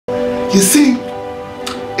You see, in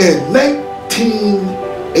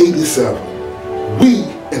 1987, we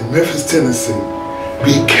in Memphis, Tennessee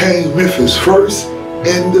became Memphis' first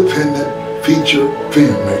independent feature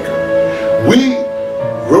filmmaker. We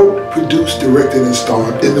wrote, produced, directed, and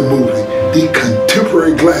starred in the movie The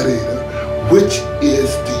Contemporary Gladiator, which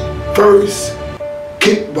is the first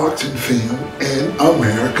kickboxing film in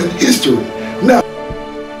American history. Now,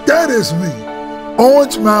 that is me,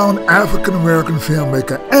 Orange Mound African-American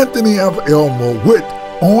filmmaker Anthony F. Elmore with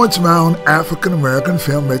Orange Mound African-American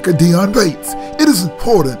filmmaker Dion Bates. It is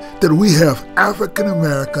important that we have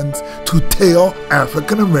African-Americans to tell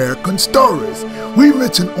African-American stories. We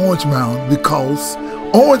mention Orange Mound because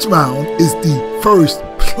Orange Mound is the first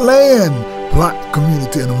planned black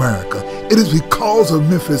community in America. It is because of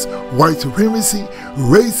Memphis white supremacy,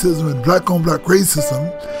 racism, and black-on-black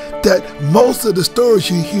racism that most of the stories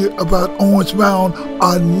you hear about Orange Mound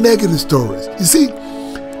are negative stories. You see,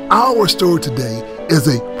 our story today is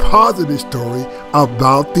a positive story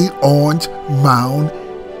about the Orange Mound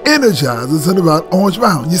Energizers and about Orange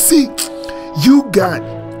Mound. You see, you got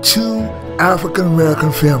two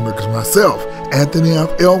African-American filmmakers, myself, Anthony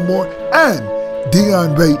F. Elmore, and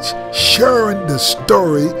Dion Bates, sharing the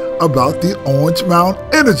story about the Orange Mound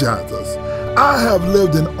Energizers. I have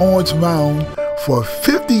lived in Orange Mound for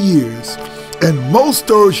 50 years, and most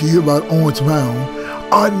stories you hear about Orange Mound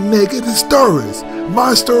are negative stories.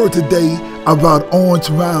 My story today about Orange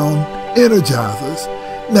Mound Energizers.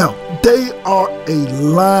 Now, they are a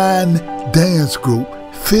line dance group,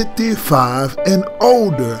 55 and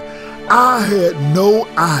older. I had no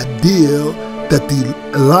idea that the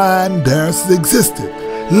line dances existed.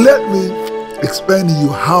 Let me explain to you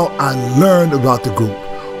how I learned about the group.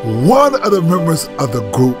 One of the members of the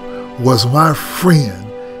group was my friend,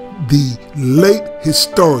 the late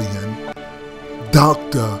historian,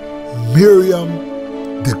 Dr. Miriam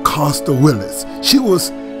DeCosta Willis. She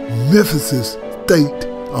was Memphis State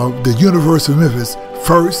of the University of Memphis'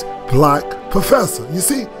 first black professor. You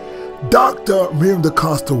see, Dr. Miriam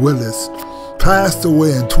DeCosta Willis passed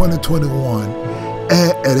away in 2021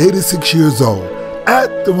 at 86 years old.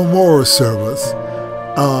 At the memorial service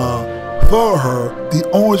for her, the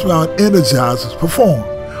Orange Mound Energizers performed.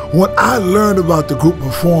 When I learned about the group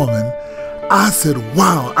performing, I said,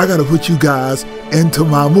 wow, I gotta put you guys into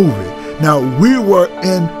my movie. Now, we were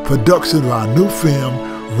in production of our new film,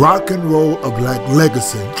 Rock and Roll, A Black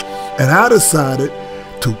Legacy, and I decided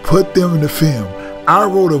to put them in the film. I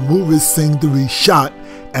wrote a movie scene to be shot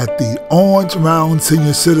at the Orange Mound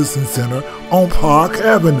Senior Citizen Center on Park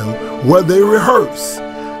Avenue, where they rehearse.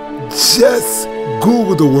 Just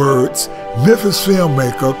Google the words, Memphis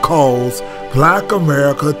filmmaker calls Black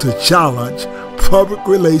America to challenge Public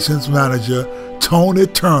Relations Manager Tony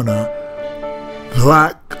Turner,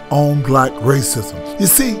 black on black racism. You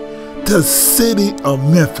see, the city of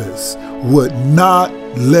Memphis would not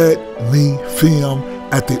let me film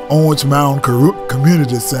at the Orange Mound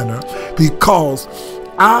Community Center because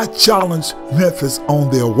I challenged Memphis on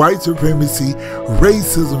their white supremacy,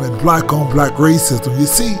 racism, and black on black racism. You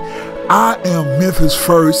see, I am Memphis'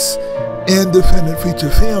 first independent feature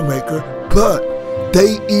filmmaker, but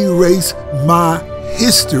they erased my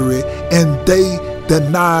history and they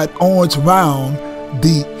denied Orange Mound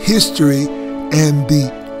the history and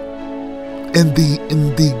the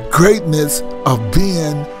greatness of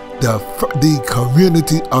being the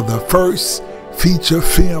community of the first feature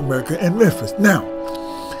filmmaker in Memphis. Now,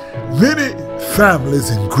 many families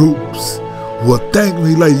and groups will thank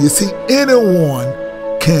me later. You see, anyone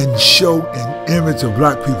can show an image of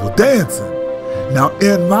black people dancing. Now,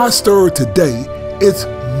 in my story today, it's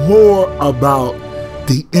more about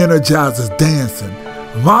the Energizers dancing.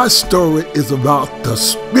 My story is about the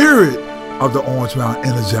spirit of the Orange Mound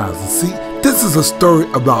Energizers. See, this is a story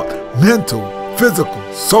about mental, physical,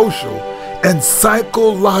 social, and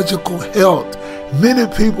psychological health. Many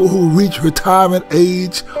people who reach retirement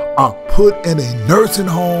age are put in a nursing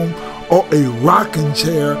home or a rocking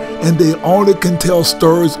chair, and they only can tell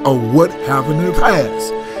stories of what happened in the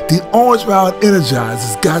past. The Orange Mound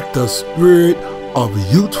Energizers got the spirit of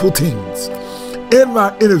youthful teens. In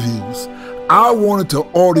my interviews, I wanted the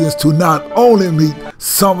audience to not only meet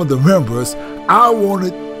some of the members, I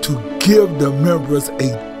wanted to give the members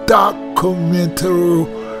a documentary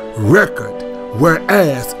record,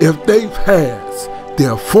 whereas if they pass,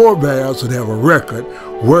 their forebears would have a record,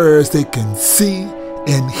 whereas they can see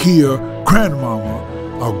and hear grandmama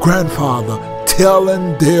or grandfather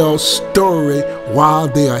telling their story while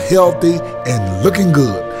they are healthy and looking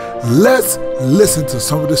good. Let's listen to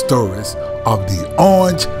some of the stories of the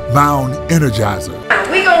Orange Mound Energizer.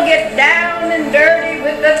 We're going to get down and dirty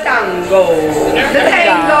with the tango. The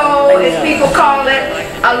tango is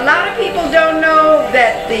A lot of people don't know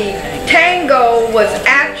that the tango was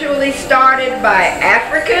actually started by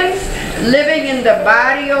Africans living in the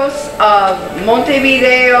barrios of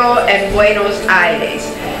Montevideo and Buenos Aires.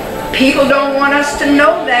 People don't want us to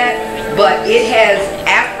know that, but it has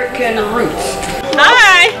African roots.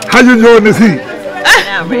 Hi! How you enjoying this heat?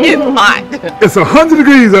 It's hot. It's 100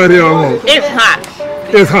 degrees out here almost. It's hot.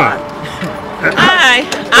 It's hot. Hi,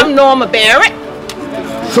 I'm Norma Barrett.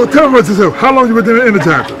 So tell me about yourself. How long you been doing the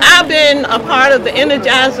Energizers? I've been a part of the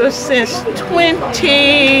Energizers since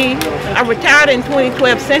I retired in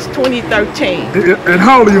 2012, since 2013. And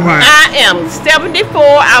how old are you, man? I am 74.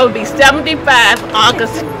 I will be 75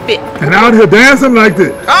 August 5th. And out here dancing like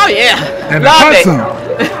this? Oh yeah. And Love it.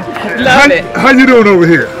 Love it. How you doing over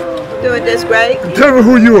here? Doing this great. Tell me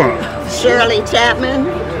who you are. Shirley Chapman.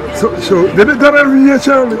 So did it done every year,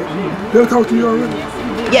 Shirley? Did I talk to you already?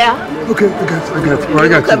 Yeah. Okay, I got you. I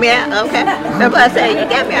got you. Come here? Okay. That's what I say. You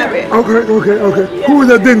got me already. Okay. Who was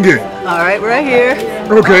that didn't get? All right, right here.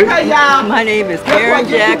 Okay. My name is Karen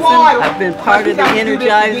Jackson. I've been part of the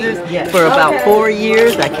Energizers for about 4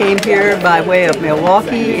 years. I came here by way of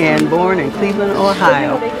Milwaukee and born in Cleveland,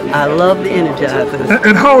 Ohio. I love the Energizers.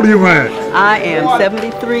 And how old are you, man? I am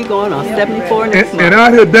 73 going on 74 next month. And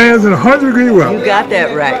out here dancing 100-degree weather. You got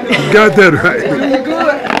that right. You got that right.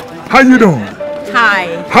 How you doing?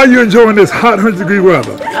 Hi. How you enjoying this hot 100-degree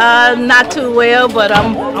weather? Not too well, but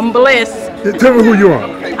I'm blessed. Tell me who you are.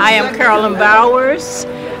 I am Carolyn Bowers.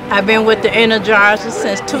 I've been with the Energizers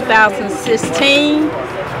since 2016.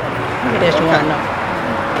 That's you want to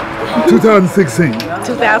know. 2016.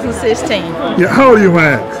 2016. Yeah, how old are you,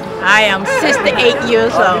 man? I am 68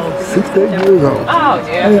 years old. 68 years old. Oh,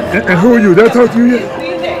 yeah. And who are you? Did I talk to you yet?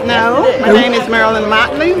 No, my name is Marilyn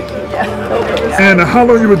Motley. And how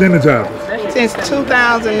long you with the Energizers? Since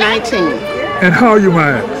 2019. And how are you,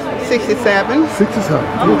 man? 67. 67,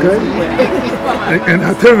 okay. And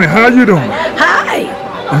tell me, how you doing? Hi,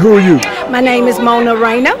 And who are you? my name is Mona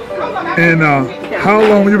Rayner. And how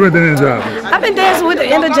long you been with the Energizers? I've been dancing with the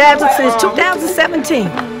Energizers since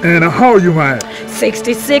 2017. And how are you, man?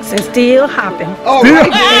 66 and still hopping. Still?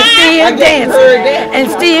 And still dancing.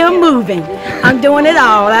 And still moving. I'm doing it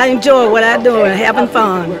all. I enjoy what I'm doing, having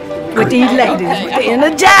fun with these ladies, with the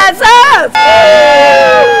Energizers.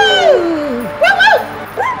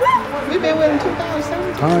 We've been with them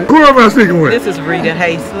 2017. All right. Who am I speaking with? This is Rita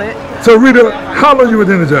Hazlett So Rita, how long you with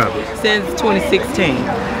the Energizers? since 2016.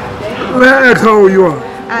 May I ask how old you are?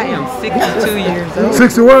 I am 62 years old.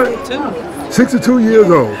 60 what? 62 years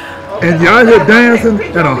old. And you're out here dancing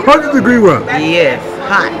in 100-degree weather. Yes,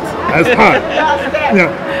 hot. That's hot. Yeah.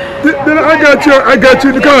 I got you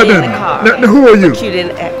in the car then. Now, who are you? You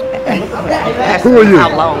didn't ask Who are you?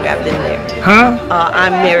 how long I've been there. Huh?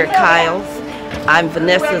 I'm Mary Kiles. I'm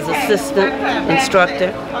Vanessa's assistant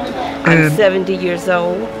instructor. I'm And 70 years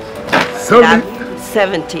old. 70?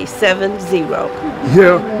 70.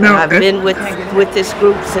 Yeah. Now, I've been with this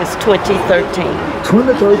group since 2013.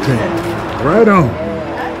 2013. Right on.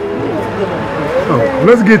 Oh,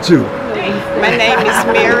 let's get you. My name is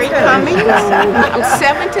Mary Cummings. I'm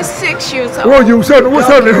 76 years old. Well, you said, what's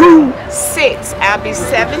happening? Who? 6. I'll be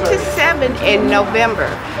 77 in November.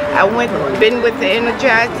 Been with the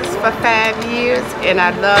Energizers for 5 years, and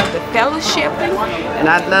I love the fellowshipping, and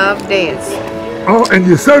I love dancing. Oh, and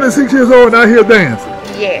you're 76 years old and out here dancing.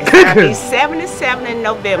 Yes, I'll be 77 in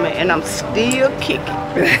November, and I'm still kicking.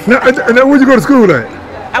 Now where'd you go to school at?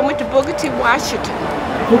 I went to Booker T. Washington.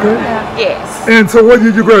 Okay. Yes. And so what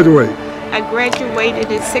year did you graduate? I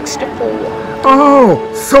graduated in 64. Oh,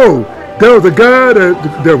 so there was a guy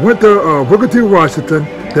that went to Booker T. Washington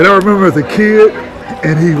that I remember as a kid,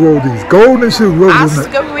 and he wore these golden shoes. What was his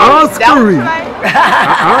name? Oscar Reed.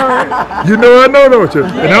 You know I know, don't you?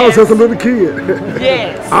 And I was just a little kid.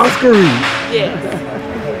 Yes. Oscar Reed. Yes.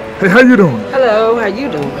 Hey, how you doing? Hello, how you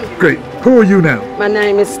doing? Great. Who are you now? My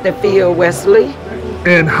name is Stephia Wesley.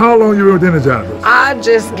 And how long you been with the Energizers? I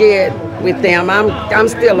just get with them. I'm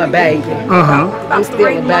still a baby. I'm still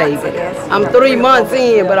a baby. I'm 3 months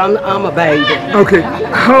in, but I'm a baby. Okay.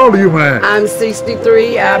 How old are you, man? I'm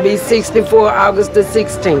 63. I'll be 64 August the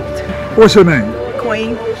 16th. What's your name?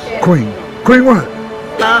 Queen Queen. Queen what?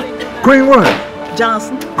 Queen what?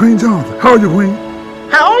 Johnson. Queen Johnson. How old are you, Queen?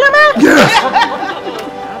 How old am I? Yes.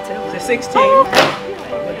 16. I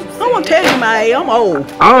won't tell you my age. I'm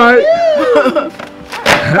old. All right.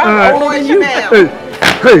 Older than you.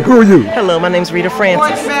 Hey, who are you? Hello, my name's Rita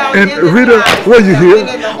Francis. And Rita, where you here?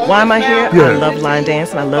 Why am I here? Yeah. I love line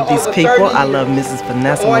dancing. I love these people. I love Mrs.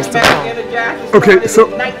 Vanessa most of all. Okay, so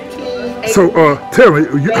So tell me,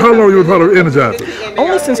 how long you been part of Energizers?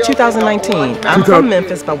 Only since 2019. I'm from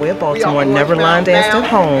Memphis by way of Baltimore, never line danced at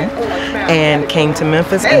home, and came to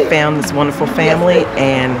Memphis and found this wonderful family,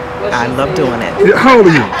 and I love doing it. Yeah, how old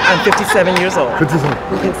are you? I'm 57 years old. 57.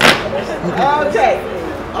 Okay.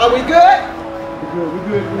 Are we good? We're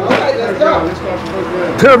good. Okay, let's go.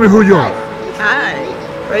 Tell me who you are. Hi.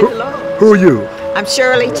 Praise the Lord. Who are you? I'm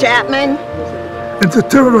Shirley Chapman. And just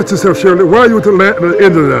tell me about yourself, Shirley. Why are you with the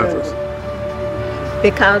Energizers?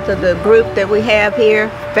 Because of the group that we have here,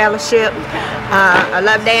 fellowship. I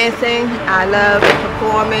love dancing. I love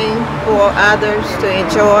performing for others to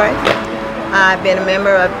enjoy. I've been a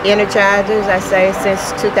member of Energizers, I say,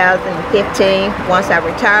 since 2015. Once I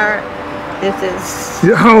retired, this is...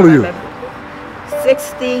 Yeah, how old are you?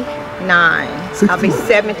 69. 69. I'll be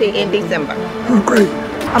 70 in December. Oh, great.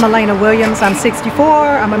 I'm Elena Williams. I'm 64.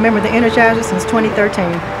 I'm a member of the Energizers since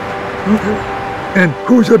 2013. Okay. And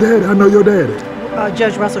who's your daddy? I know your daddy.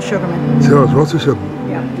 Judge Russell Sugarman. Judge Russell Sugarman.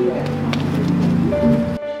 Yeah.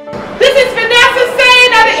 This is Vanessa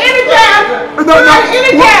saying of the Energizers. No.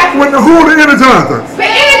 Who are the Energizers? The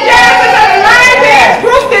Energizers are the line dance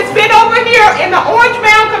group that's been over here in the Orange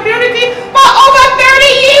Mound community for over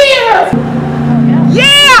 30 years.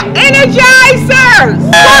 Yeah, Energizers!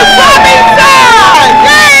 Performing song!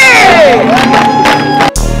 Yay!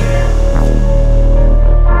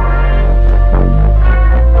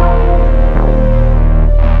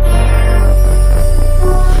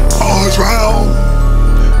 Always round,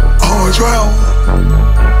 always round,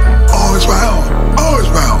 always round, always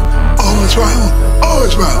round, always round,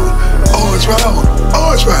 always round, always round,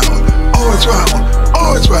 always round, always round,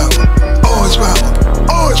 always round, always round,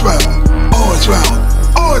 always round, always round,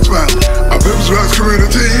 always round. Our Memphis White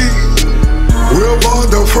community, we're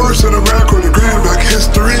among the first in America with a grand black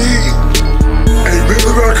history. A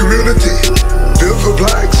Memphis White community built for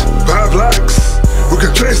blacks, by blacks. We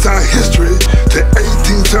can trace our history to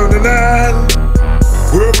 1879.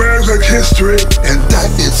 We're American history, and that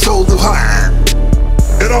is so divine.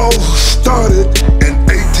 It all started in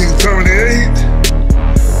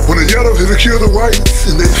 1878 when the yellow people killed the whites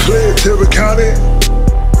and they fled Tillman County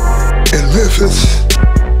in Memphis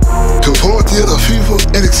to avoid the other fever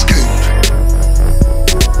and escape.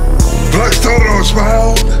 Blacks started on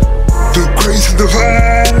Mound through grace and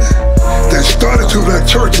divine. They started two black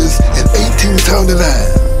churches in 1879.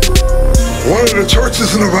 One of the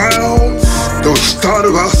churches in the Mound that was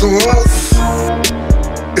started by some of us,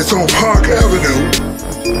 it's on Park Avenue,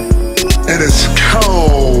 and it's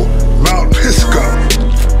called Mount Pisgah.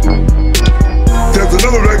 There's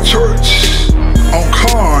another black church on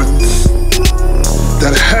Carnes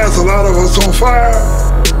that has a lot of us on fire.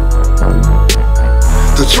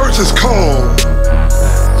 The church is called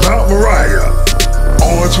Mount Moriah.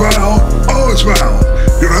 Orange Mound, Orange Mound.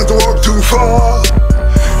 You don't have to walk too far.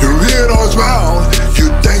 You're in Orange Mound, you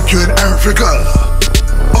think you're in Africa.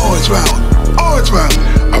 Orange Mound, Orange Mound.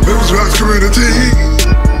 Our Memphis White community,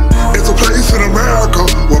 it's a place in America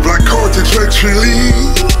where black culture makes me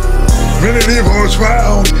leave. Many leave Orange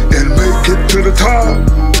Mound and make it to the top.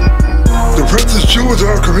 The Princess Jewels of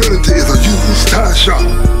our community is a used tie shop.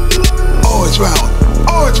 Orange Mound,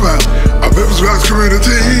 Orange Mound. Our Memphis White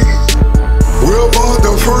community, we're among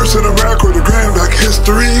the first in America with a grand black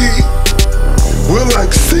history. We're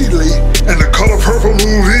like Seeley in the Color Purple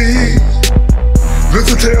movie.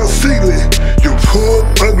 Mr. Tell Seeley, you poor,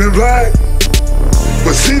 ugly black.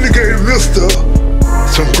 But Seeley gave Mr.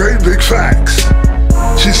 some great big facts.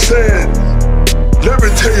 She said, let me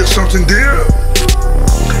tell you something, dear.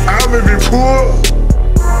 I may be poor,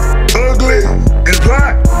 ugly, and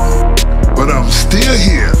black, but I'm still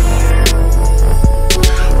here.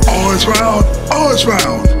 Orange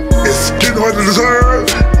Mound, it's getting what it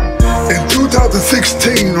deserves. In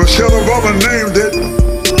 2016, Michelle Obama named it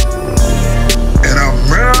an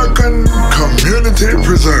American Community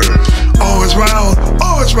Preserve. Orange Mound, a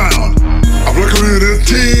black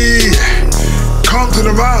community. Come to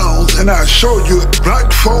the mounds and I show you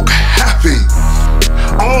black folk happy.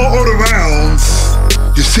 All over the mounds,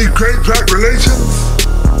 you see great black relations.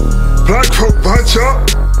 Black folk bunch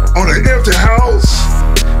up on an empty house,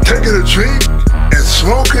 taking a drink and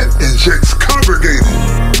smoking and just congregating.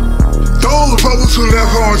 Those brothers who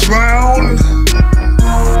left Orange Mound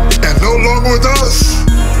and no longer with us,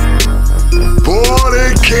 boy,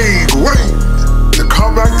 they can't wait to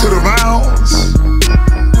come back to the mounds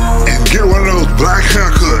and get one of those black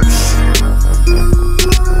haircuts.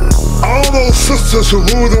 All those sisters who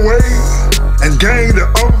moved away and gained the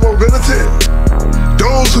upper mobility,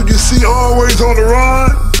 those who you see always on the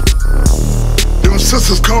run, them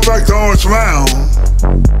sisters come back to Orange Mound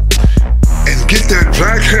and get that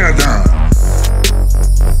black hair done.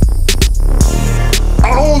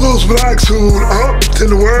 those blacks who up in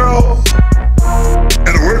the world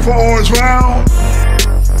and away from Orange Mound,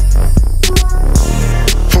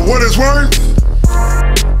 for what it's worth,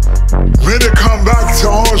 many come back to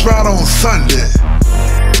Orange Mound on Sunday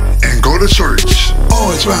and go to church.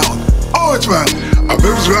 Orange Mound, a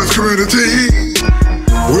Memphis Black community.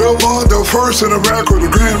 We're among the first in America with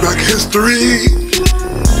a grand black history.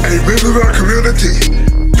 A Memphis Black community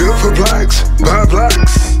built for blacks, by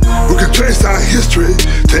blacks. We can trace our history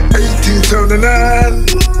to 1879.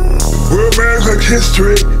 We're American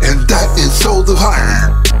history, and that is so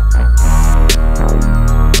divine.